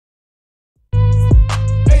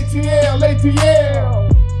ATL.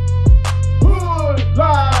 Hood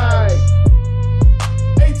Live.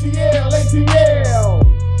 ATL, ATL.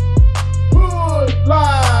 Hood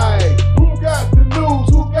Live. Who got the news?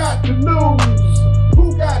 Who got the news?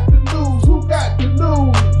 Who got the news? Who got the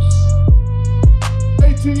news?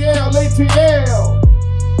 ATL, ATL.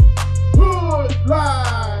 Hood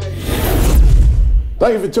Live.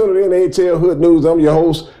 Thank you for tuning in to ATL Hood News. I'm your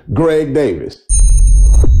host, Greg Davis.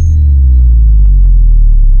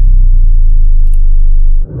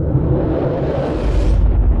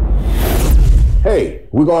 Hey,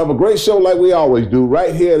 we're going to have a great show like we always do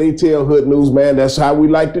right here at ATL Hood News, man. That's how we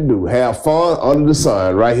like to do. Have fun under the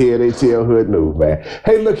sun right here at ATL Hood News, man.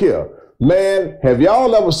 Hey, look here. Man, have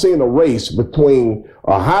y'all ever seen a race between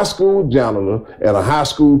a high school janitor and a high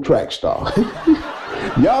school track star?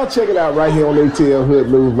 Y'all check it out right here on ATL Hood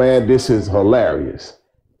News, man. This is hilarious.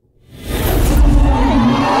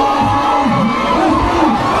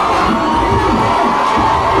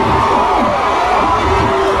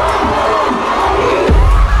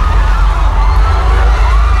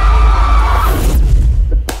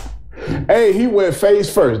 Hey, he went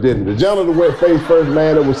face first, didn't he? The janitor went face first,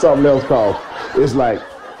 man. It was something else called. It's like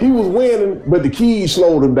he was winning, but the keys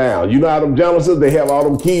slowed him down. You know how them janitors, they have all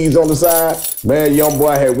them keys on the side? Man, young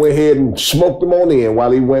boy had went ahead and smoked them on in while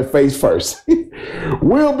he went face first.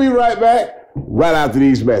 We'll be right back right after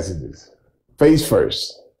these messages. Face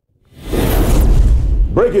first.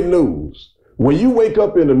 Breaking news. When you wake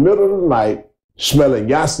up in the middle of the night smelling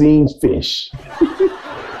Yassine's fish.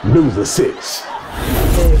 News at 6.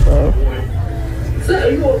 Hey, bro.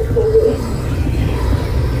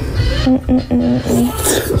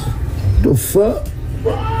 The fuck?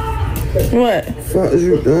 What? Fuck is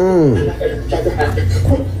you doing?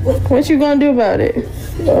 What you gonna do about it?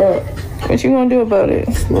 What you gonna do about it?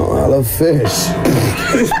 No, I love fish.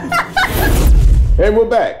 Hey, we're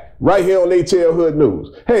back right here on ATL Hood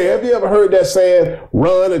News. Hey, have you ever heard that saying,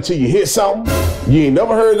 run until you hit something? You ain't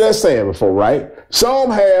never heard that saying before, right?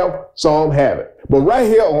 Some have, some haven't. But right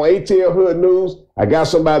here on ATL Hood News, I got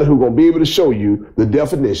somebody who's going to be able to show you the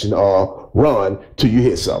definition of run till you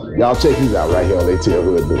hit something. Y'all check these out right here on ATL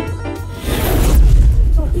Hood News.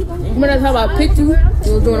 Remember that time I picked you?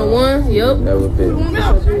 You was doing a one? Yup. Never been.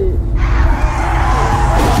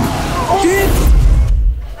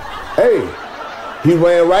 Hey, he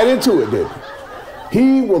ran right into it, didn't he?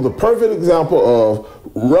 He was the perfect example of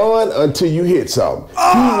run until you hit something. He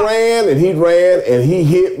ran and he ran and he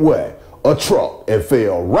hit what? A truck and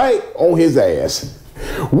fell right on his ass.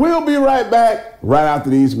 We'll be right back right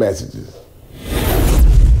after these messages.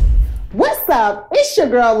 What's up? It's your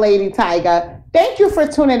girl, Lady Tiger. Thank you for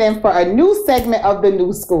tuning in for a new segment of the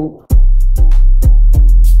News Scoop.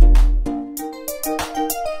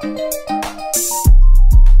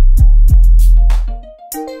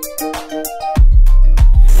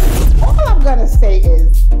 All I'm gonna say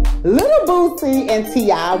is, Little Boosie and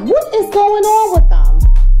T.I., what is going on with them?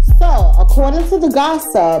 So, according to the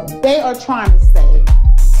gossip, they are trying to say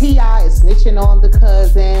T.I. is snitching on the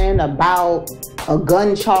cousin about a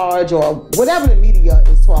gun charge or whatever the media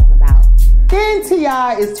is talking about. Then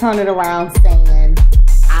T.I. is turning around saying,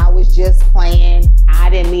 I was just playing.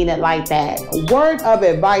 I didn't mean it like that. A word of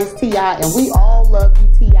advice, T.I., and we all love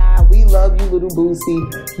you, T.I. We love you, Little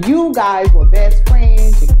Boosie. You guys were best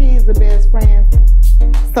friends. Your kids are best friends.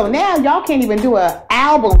 So now y'all can't even do an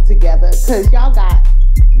album together because y'all got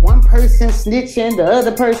one person snitching, the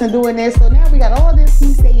other person doing this. So now we got all this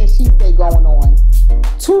he say and she say going on.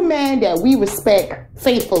 Two men that we respect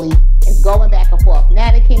faithfully is going back and forth.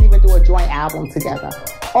 Now they can't even do a joint album together.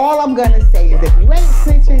 All I'm gonna say is if you ain't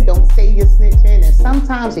snitching, don't say you're snitching. And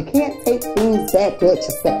sometimes you can't take things back that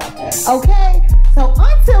you said. Okay? So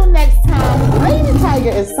until next time, Lady Tiger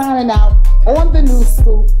is signing out on the News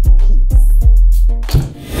Scoop. Peace.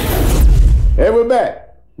 And we're back.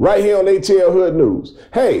 Right here on ATL Hood News.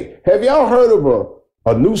 Hey, have y'all heard of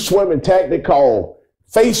a new swimming tactic called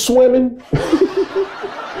face swimming?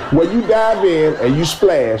 Where you dive in and you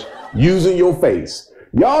splash using your face.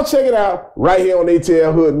 Y'all check it out right here on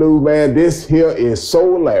ATL Hood News, man. This here is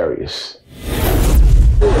so hilarious.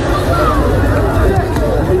 Oh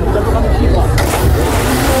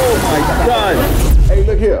my God. Hey,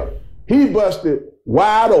 look here. He busted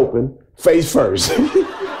wide open, face first.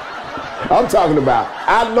 I'm talking about,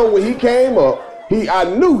 I know when he came up, I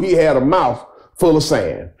knew he had a mouth full of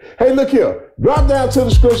sand. Hey, look here. Drop down to the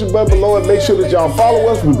description button below and make sure that y'all follow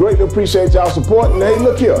us. We greatly appreciate y'all support. And hey,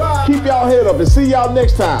 look here. Keep y'all head up and see y'all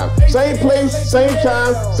next time. Same place, same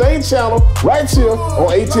time, same channel, right here on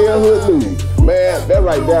ATL Hood News. Man, that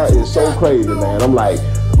right there is so crazy, man. I'm like,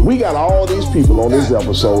 we got all these people on this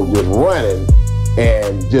episode just running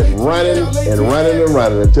and just running and running and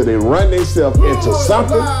running until they run themselves into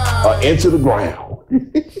something or into the ground.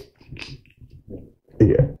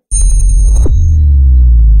 Yeah.